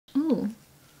Ooh.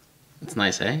 It's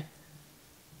nice, eh?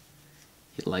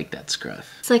 You like that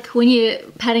scruff. It's like when you're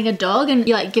patting a dog and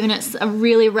you're like giving it a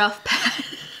really rough pat.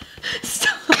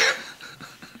 Stop.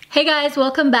 Hey guys,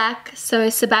 welcome back. So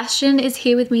Sebastian is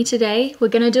here with me today. We're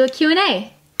gonna do a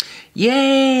Q&A.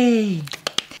 Yay!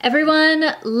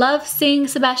 Everyone loves seeing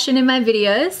Sebastian in my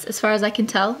videos, as far as I can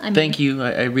tell. Thank you,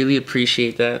 I really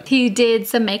appreciate that. He did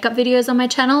some makeup videos on my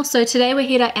channel, so today we're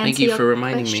here to answer your questions. Thank you for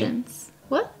reminding me.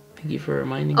 What? Thank you for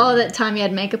reminding me. Oh, that time you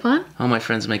had makeup on? All my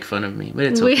friends make fun of me, but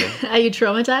it's okay. Are you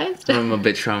traumatized? I'm a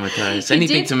bit traumatized.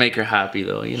 Anything to make her happy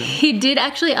though, you know? He did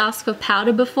actually ask for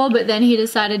powder before, but then he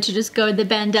decided to just go with the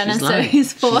bandana, so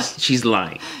he's for... She's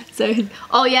lying. So,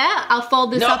 oh yeah? I'll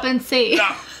fold this up and see.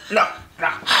 No.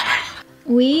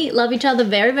 We love each other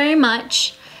very, very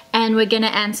much, and we're gonna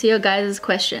answer your guys'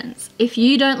 questions. If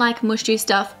you don't like mushy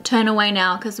stuff, turn away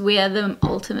now, because we are the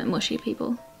ultimate mushy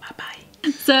people. Bye-bye.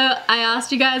 So I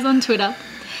asked you guys on Twitter,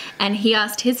 and he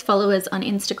asked his followers on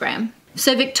Instagram.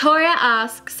 So Victoria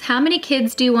asks, how many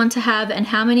kids do you want to have, and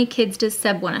how many kids does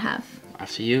Seb want to have?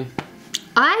 After you.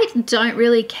 I don't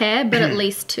really care, but at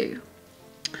least 2.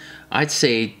 I'd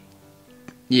say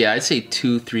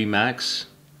 2, 3 max.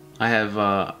 I have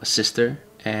a sister,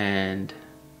 and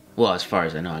well, as far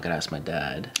as I know, I gotta ask my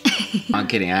dad. I'm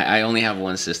kidding, I only have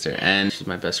one sister, and she's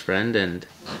my best friend. And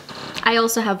I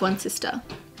also have one sister.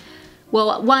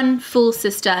 Well, one full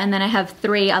sister, and then I have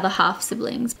 3 other half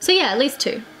siblings. So yeah, at least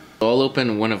 2. I'll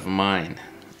open one of mine.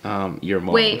 Your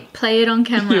mom. Wait, play it on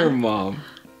camera. Your mom.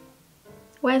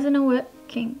 Why isn't it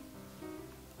working?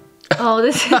 Oh,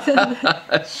 this is...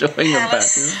 Showing her back.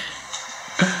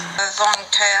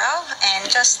 And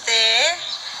just there.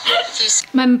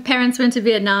 My parents went to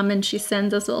Vietnam and she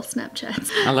sends us all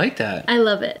Snapchats. I like that. I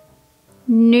love it.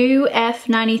 New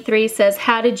F93 says,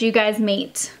 how did you guys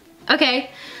meet? Okay,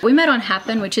 we met on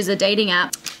Happen, which is a dating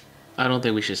app. I don't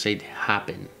think we should say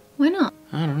Happen. Why not?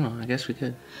 I don't know, I guess we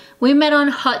could. We met on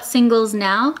Hot Singles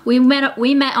Now. We met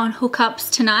on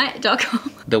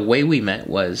hookupstonight.com. The way we met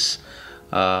was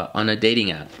on a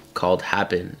dating app called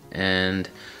Happen, and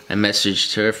I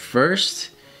messaged her first.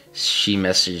 She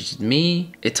messaged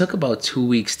me. It took about 2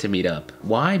 weeks to meet up.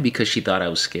 Why? Because she thought I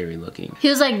was scary looking. He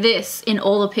was like this in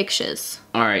all the pictures.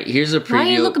 All right, here's a preview. Why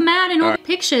you look mad in all the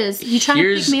pictures? You trying to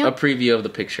pick me up? Here's a preview of the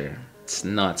picture. It's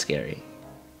not scary.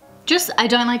 Just, I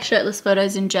don't like shirtless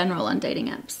photos in general on dating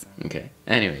apps. Okay.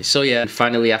 Anyway, so yeah,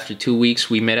 finally after 2 weeks,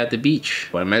 we met at the beach.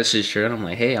 I messaged her and I'm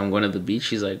like, hey, I'm going to the beach.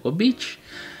 She's like, what beach?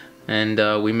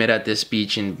 And we met at this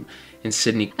beach in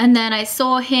Sydney. And then I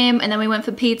saw him, and then we went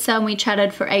for pizza and we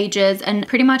chatted for ages, and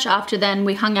pretty much after then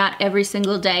we hung out every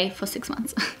single day for 6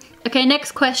 months. Okay,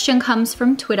 next question comes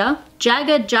from Twitter.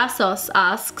 Jagger Jasos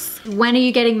asks, when are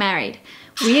you getting married?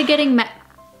 We are getting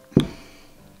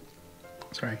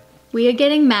Sorry. We are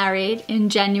getting married in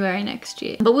January next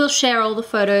year, but we'll share all the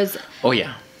photos. Oh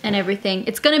yeah. And everything.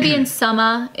 It's gonna be in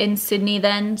summer in Sydney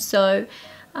then, so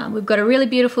we've got a really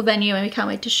beautiful venue and we can't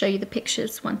wait to show you the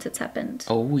pictures once it's happened.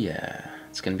 Oh yeah,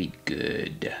 it's gonna be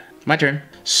good. My turn.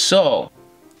 So,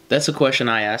 that's a question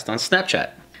I asked on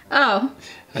Snapchat. Oh.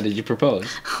 How did you propose?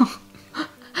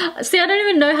 See, I don't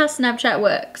even know how Snapchat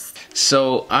works.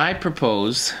 So, I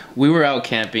proposed, we were out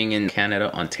camping in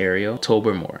Canada, Ontario,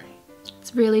 Tobermory.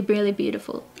 It's really, really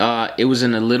beautiful. It was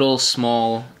in a little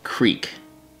small creek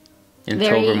in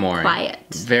Tobermory. Very quiet.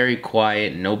 Very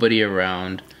quiet, nobody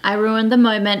around. I ruined the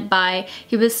moment by,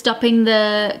 he was stopping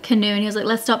the canoe and he was like,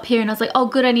 let's stop here. And I was like, oh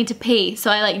good, I need to pee. So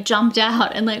I like jumped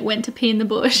out and like went to pee in the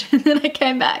bush, and then I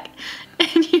came back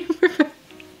and you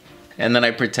And then I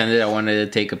pretended I wanted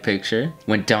to take a picture.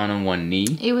 Went down on one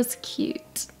knee. It was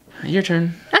cute. Your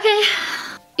turn. Okay.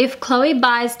 If Chloe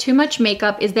buys too much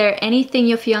makeup, is there anything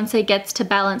your fiance gets to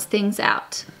balance things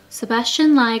out?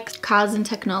 Sebastian likes cars and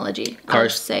technology, I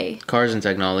would say. Cars and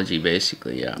technology,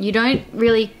 basically, yeah. You don't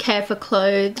really care for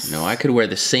clothes. No, I could wear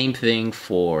the same thing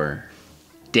for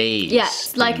days. Yeah,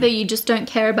 it's like that you just don't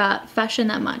care about fashion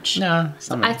that much. No,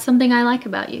 it's something I like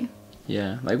about you.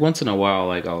 Yeah, like once in a while,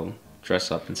 like I'll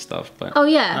dress up and stuff, but oh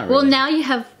yeah, well now you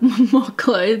have more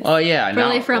clothes. Oh yeah,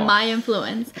 probably from my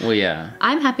influence. Well yeah.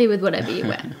 I'm happy with whatever you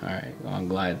wear. Alright, well I'm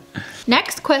glad.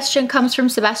 Next question comes from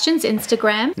Sebastian's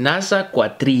Instagram. Nasa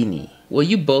Quattrini. Will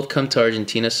you both come to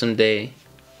Argentina someday?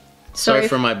 Sorry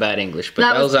for my bad English, but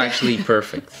that was actually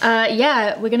perfect.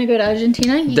 Yeah, we're gonna go to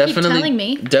Argentina. You keep telling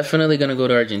me. Definitely gonna go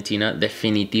to Argentina.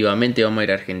 Definitivamente vamos a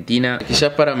ir a Argentina.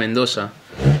 Quizás para Mendoza.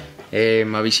 A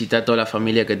visitar toda la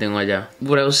familia que tengo allá.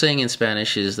 What I was saying in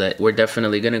Spanish is that we're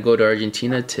definitely gonna go to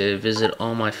Argentina to visit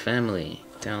all my family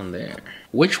down there.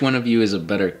 Which one of you is a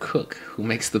better cook? Who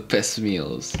makes the best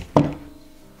meals?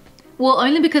 Well,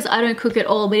 only because I don't cook at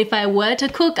all, but if I were to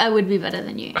cook, I would be better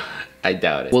than you. I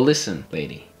doubt it. Well, listen,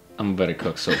 lady. I'm a better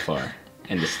cook so far.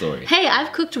 End of story. Hey,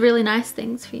 I've cooked really nice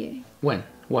things for you. When?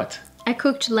 What? I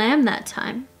cooked lamb that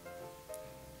time.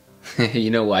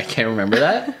 You know why I can't remember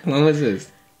that? When was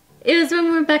this? It was when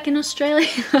we were back in Australia,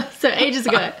 so ages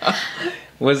ago.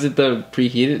 Was it the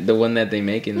preheated, the one that they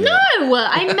make in? No,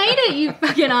 I made it, you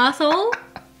fucking asshole.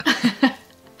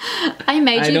 I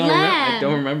made you lamb. I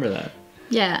don't remember that.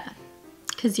 Yeah,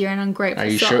 because you're an ungrateful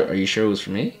soul. Sure? Are you sure it was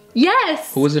for me?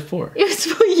 Yes. Who was it for? It was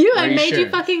for you. Are I you made you sure?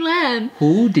 fucking lamb.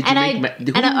 Who did you And make?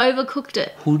 and I overcooked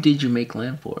it. Who did you make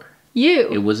lamb for? You.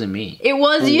 It wasn't me. It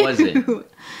was Who you. was it?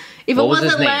 If What it was his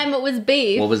wasn't name? lamb, it was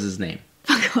beef. What was his name?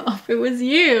 Fuck off. It was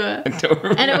you. I don't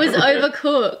remember. And it was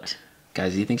overcooked.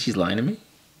 Guys, do you think she's lying to me?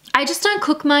 I just don't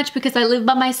cook much because I live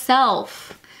by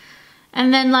myself.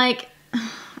 And then like,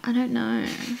 I don't know.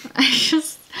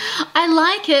 I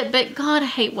like it, but God, I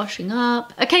hate washing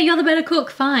up. Okay, you're the better cook,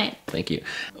 fine. Thank you.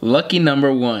 Lucky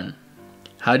number 1.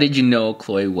 How did you know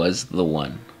Chloe was the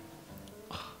one?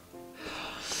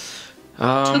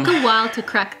 Took a while to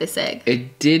crack this egg.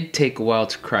 It did take a while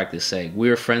to crack this egg. We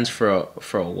were friends for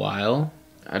a while.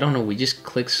 I don't know, we just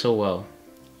clicked so well.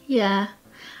 Yeah.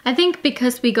 I think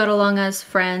because we got along as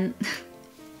friends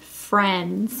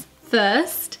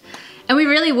first. And we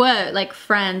really were like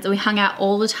friends. We hung out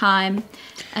all the time.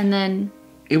 And then...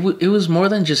 It was more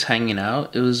than just hanging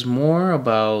out. It was more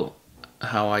about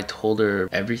how I told her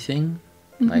everything.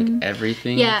 Like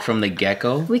everything from the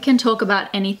get-go. We can talk about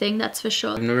anything, that's for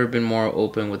sure. I've never been more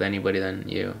open with anybody than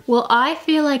you. Well, I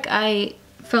feel like I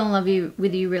fell in love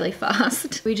with you really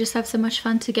fast. We just have so much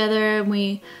fun together and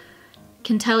we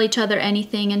can tell each other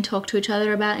anything and talk to each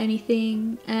other about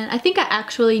anything. And I think I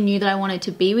actually knew that I wanted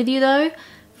to be with you though,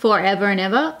 forever and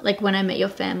ever, like when I met your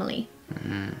family.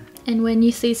 And when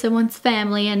you see someone's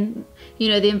family and, you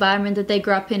know, the environment that they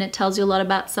grew up in, it tells you a lot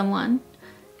about someone.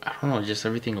 I don't know, just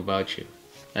everything about you.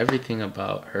 Everything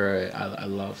about her, I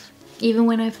love. Even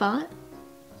when I fart?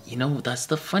 You know, that's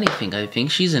the funny thing. I think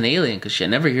she's an alien because I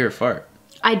never hear her fart.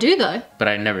 I do though. But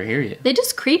I never hear you. They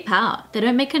just creep out. They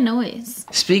don't make a noise.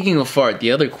 Speaking of fart,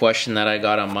 the other question that I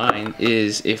got on mine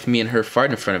is if me and her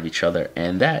fart in front of each other.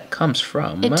 And that comes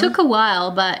from... It took a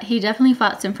while, but he definitely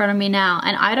farts in front of me now.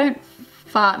 And I don't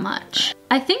fart much.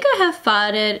 I think I have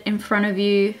farted in front of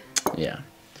you. Yeah.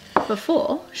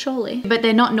 Before, surely. But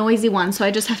they're not noisy ones, so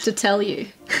I just have to tell you.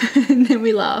 And then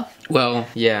we laugh. Well,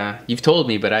 yeah, you've told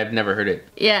me, but I've never heard it.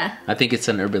 Yeah. I think it's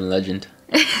an urban legend.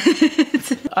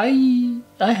 I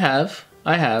have.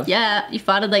 Yeah, you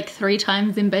farted like 3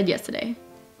 times in bed yesterday.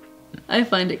 I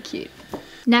find it cute.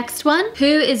 Next one. Who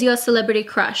is your celebrity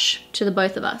crush to the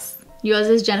both of us? Yours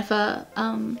is Jennifer.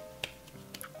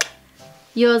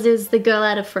 Yours is the girl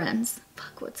out of Friends.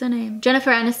 Fuck, what's her name?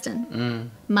 Jennifer Aniston.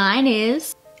 Mine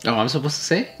is... Oh, I'm supposed to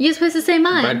say? You're supposed to say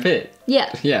mine. Brad Pitt.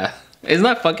 Yeah. Yeah. Isn't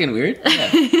that fucking weird?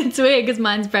 Yeah. It's weird because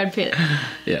mine's Brad Pitt.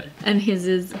 Yeah. And his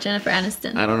is Jennifer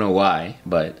Aniston. I don't know why,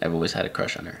 but I've always had a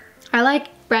crush on her. I like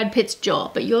Brad Pitt's jaw,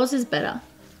 but yours is better.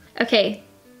 Okay.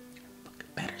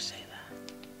 Better say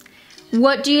that.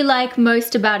 What do you like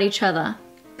most about each other?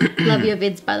 Love your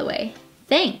vids, by the way.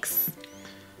 Thanks.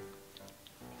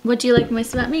 What do you like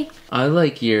most about me? I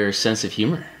like your sense of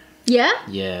humor. Yeah?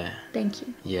 Yeah. Thank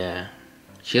you. Yeah.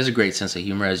 She has a great sense of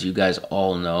humor, as you guys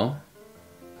all know.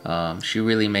 She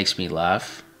really makes me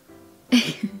laugh.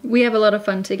 We have a lot of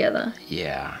fun together.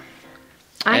 Yeah.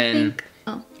 I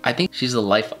think she's the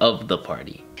life of the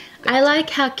party. I like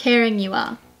how caring you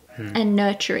are and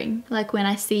nurturing. Like when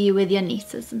I see you with your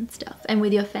nieces and stuff and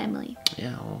with your family.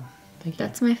 Yeah, well, thank you.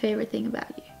 That's my favorite thing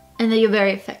about you. And that you're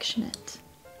very affectionate.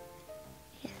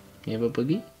 Yeah. You have a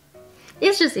boogie?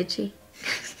 It's just itchy.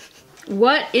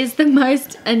 What is the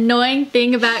most annoying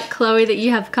thing about Chloe that you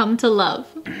have come to love?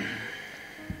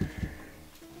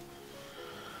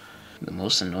 The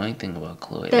most annoying thing about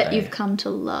Chloe That you've come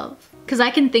to love. Because I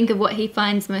can think of what he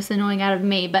finds most annoying out of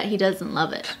me, but he doesn't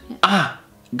love it. Yeah. Ah,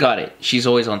 got it. She's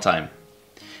always on time.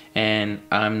 And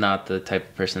I'm not the type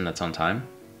of person that's on time.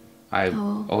 I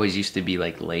always used to be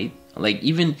like late. Like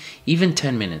even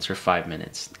 10 minutes or 5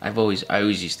 minutes. I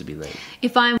always used to be late.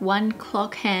 If I'm 1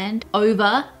 clock hand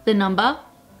over the number.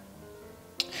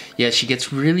 Yeah, she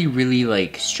gets really, really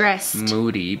like stressed.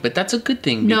 Moody. But that's a good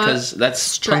thing because that's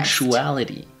stressed.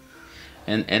 Punctuality.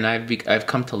 And I've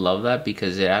come to love that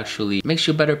because it actually makes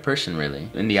you a better person, really,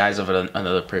 in the eyes of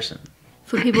another person.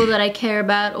 For people that I care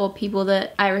about or people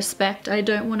that I respect, I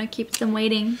don't want to keep them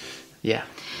waiting. Yeah.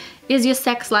 Is your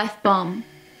sex life bomb?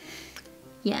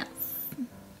 Yes.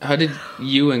 How did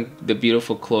you and the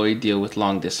beautiful Chloe deal with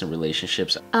long distance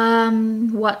relationships?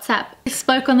 WhatsApp. I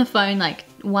spoke on the phone like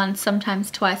once, sometimes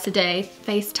twice a day,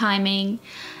 FaceTiming.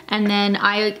 And then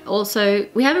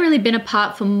we haven't really been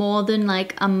apart for more than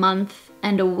like a month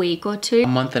and a week or two. A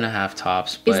month and a half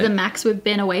tops. But is the max we've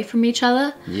been away from each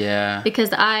other. Yeah. Because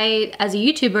I, as a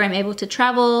YouTuber, am able to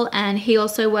travel, and he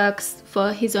also works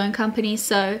for his own company,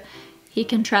 so he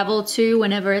can travel too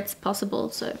whenever it's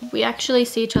possible. So we actually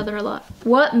see each other a lot.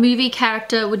 What movie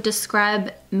character would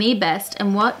describe me best,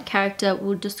 and what character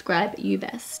would describe you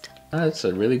best? That's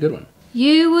a really good one.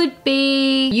 You are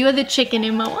the chicken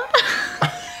in my one.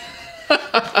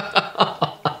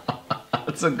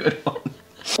 That's a good one.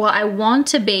 Well, I want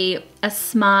to be a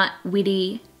smart,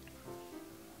 witty,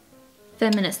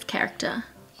 feminist character.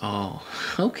 Oh,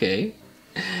 okay.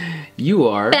 You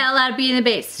are... Belle out of Beauty and the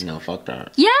Beast. No, fuck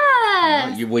that.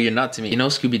 Yes! No, you're not to me. You know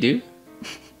Scooby-Doo?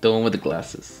 The one with the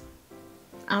glasses.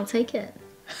 I'll take it.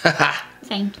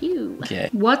 Thank you. Okay.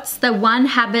 What's the one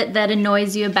habit that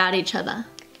annoys you about each other?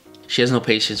 She has no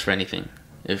patience for anything.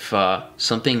 If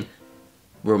something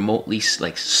remotely,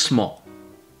 like, small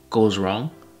goes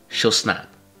wrong, she'll snap.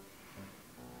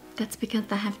 That's because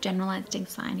I have generalized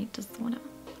anxiety, just whatever.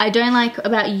 I don't like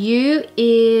about you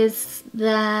is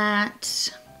that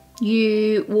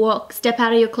you step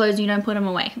out of your clothes and you don't put them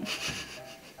away.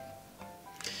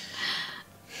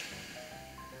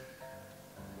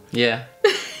 Yeah.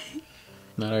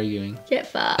 Not arguing. Get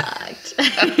fucked.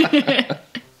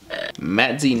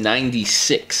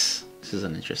 Madzy96. This is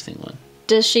an interesting one.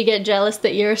 Does she get jealous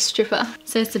that you're a stripper?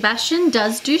 So Sebastian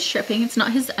does do stripping. It's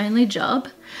not his only job,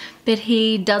 but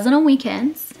he does it on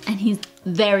weekends and he's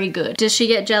very good. Does she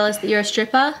get jealous that you're a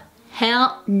stripper?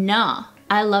 Hell no.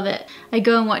 I love it. I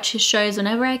go and watch his shows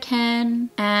whenever I can,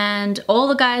 and all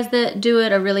the guys that do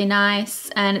it are really nice,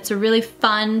 and it's a really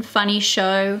fun, funny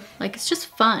show. Like, it's just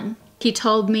fun. He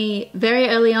told me very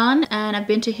early on, and I've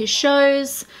been to his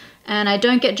shows, and I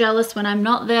don't get jealous when I'm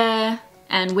not there,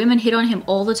 and women hit on him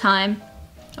all the time,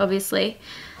 obviously.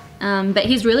 But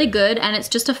he's really good, and it's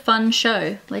just a fun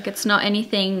show. Like, it's not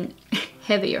anything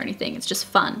heavy or anything, it's just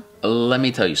fun. Let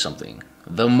me tell you something.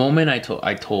 The moment I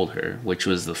told her, which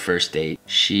was the first date,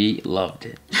 she loved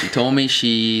it. She told me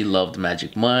she loved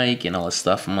Magic Mike and all this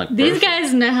stuff. I'm like, these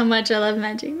guys know how much I love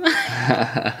Magic Mike.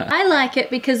 I like it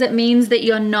because it means that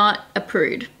you're not a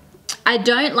prude. I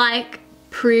don't like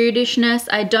prudishness.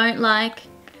 I don't like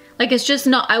it's just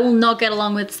not, I will not get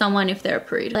along with someone if they're a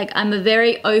prude. Like, I'm a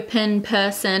very open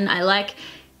person. I like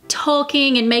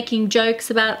talking and making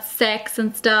jokes about sex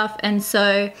and stuff, and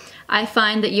so I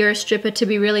find that you're a stripper to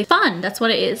be really fun. That's what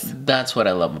it is. That's what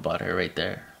I love about her right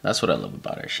there. That's what I love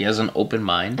about her. She has an open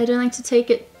mind. I don't like to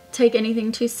take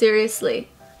anything too seriously.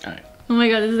 All right. Oh my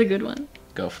god, this is a good one.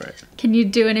 Go for it. Can you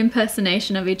do an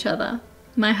impersonation of each other?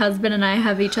 My husband and I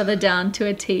have each other down to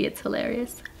a T. It's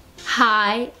hilarious.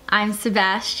 Hi, I'm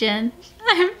Sebastian.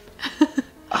 Oh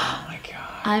my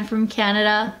god. I'm from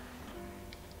Canada.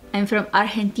 I'm from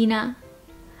Argentina.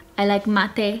 I like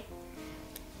mate.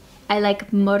 I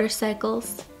like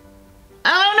motorcycles.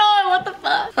 I don't know, what the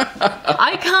fuck?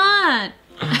 I can't.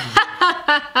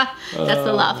 That's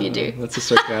the laugh you do. That's a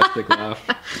sarcastic laugh.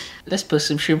 Let's put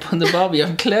some shrimp on the barbie.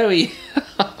 I'm Chloe.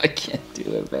 I can't do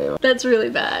it, babe. That's really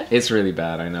bad. It's really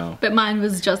bad, I know. But mine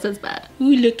was just as bad.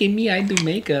 Ooh, look at me, I do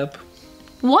makeup.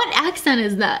 What accent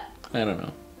is that? I don't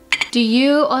know. Do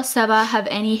you or Seba have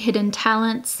any hidden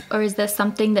talents, or is there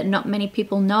something that not many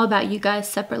people know about you guys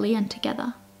separately and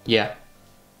together? Yeah.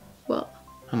 What?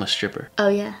 I'm a stripper. Oh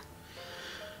yeah.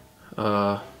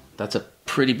 That's a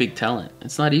pretty big talent.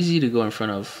 It's not easy to go in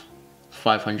front of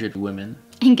 500 women.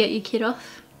 And get your kid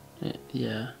off?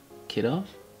 Yeah. Kid off?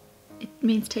 It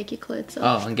means take your clothes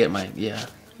off. Oh, and get my, yeah.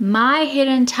 My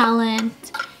hidden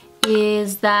talent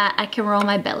is that I can roll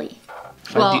my belly.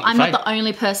 Well, I'm not the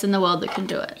only person in the world that can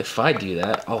do it. If I do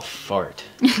that, I'll fart.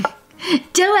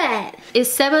 Do it!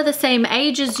 Is Seba the same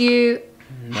age as you?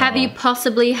 No. Have you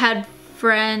possibly had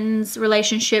friends,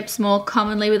 relationships more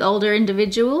commonly with older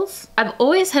individuals? I've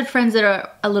always had friends that are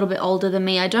a little bit older than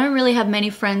me. I don't really have many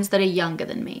friends that are younger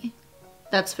than me.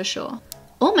 That's for sure.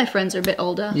 All my friends are a bit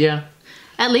older. Yeah.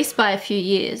 At least by a few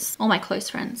years. All my close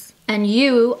friends. And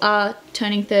you are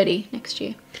turning 30 next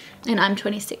year. And I'm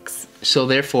 26. So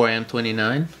therefore I am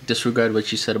 29. Disregard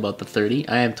what you said about the 30.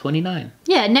 I am 29.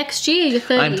 Yeah, next year you're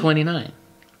 30. I'm 29.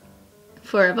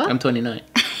 Forever? I'm 29.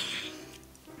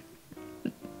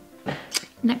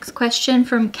 Next question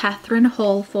from Catherine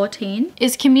Hall 14.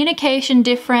 Is communication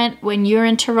different when you're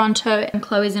in Toronto and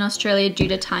Chloe's in Australia due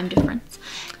to time difference?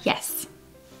 Yes.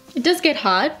 It does get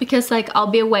hard because like I'll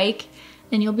be awake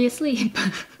and you'll be asleep.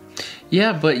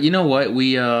 Yeah, but you know what?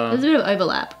 There's a bit of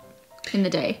overlap in the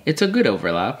day. It's a good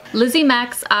overlap. Lizzie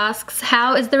Max asks,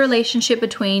 how is the relationship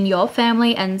between your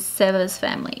family and Seba's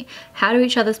family? How do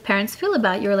each other's parents feel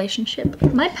about your relationship?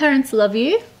 My parents love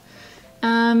you.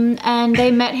 And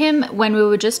they met him when we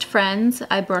were just friends.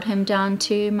 I brought him down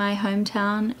to my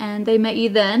hometown and they met you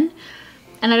then.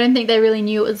 And I don't think they really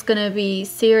knew it was gonna be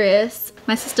serious.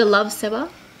 My sister loves Seba.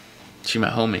 She my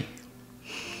homie.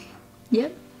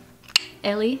 Yep.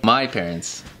 Ellie. My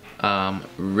parents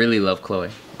really love Chloe.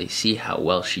 They see how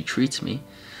well she treats me.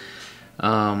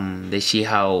 They see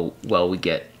how well we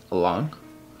get along.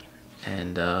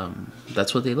 And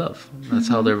that's what they love. That's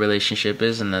how their relationship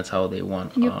is, and that's how they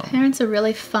want. Your parents are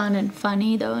really fun and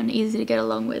funny though, and easy to get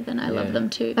along with, and I love them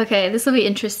too. Okay, this will be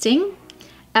interesting.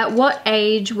 At what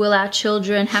age will our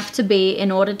children have to be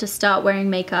in order to start wearing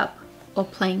makeup or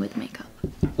playing with makeup?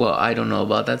 Well, I don't know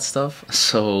about that stuff,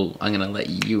 so I'm gonna let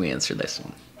you answer this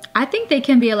one. I think they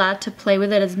can be allowed to play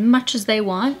with it as much as they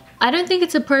want. I don't think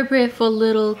it's appropriate for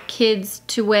little kids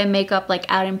to wear makeup like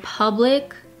out in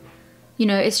public. You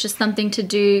know, it's just something to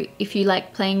do if you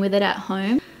like playing with it at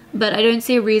home. But I don't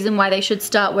see a reason why they should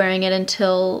start wearing it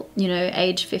until, you know,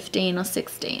 age 15 or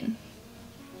 16.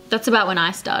 That's about when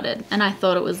I started, and I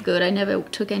thought it was good. I never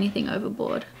took anything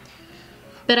overboard.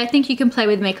 But I think you can play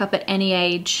with makeup at any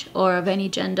age or of any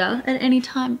gender at any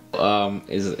time.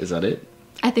 Is that it?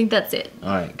 I think that's it. All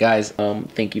right, guys.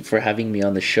 Thank you for having me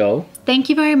on the show. Thank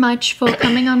you very much for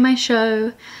coming on my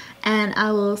show, and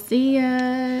I will see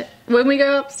you when we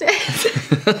go upstairs.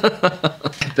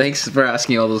 Thanks for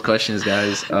asking all those questions,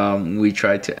 guys. We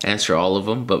tried to answer all of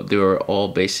them, but they were all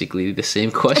basically the same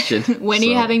question. When are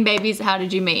you having babies? How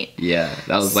did you meet? Yeah,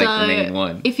 that was like the main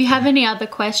one. If you have any other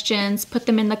questions, put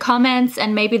them in the comments,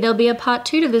 and maybe there'll be a part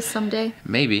 2 to this someday.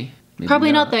 Maybe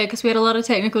Probably not though, because we had a lot of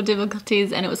technical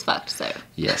difficulties and it was fucked, so.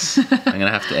 Yes. I'm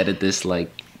gonna have to edit this like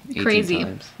 18 Crazy.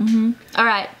 times. All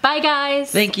right, bye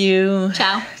guys. Thank you.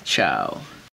 Ciao. Ciao.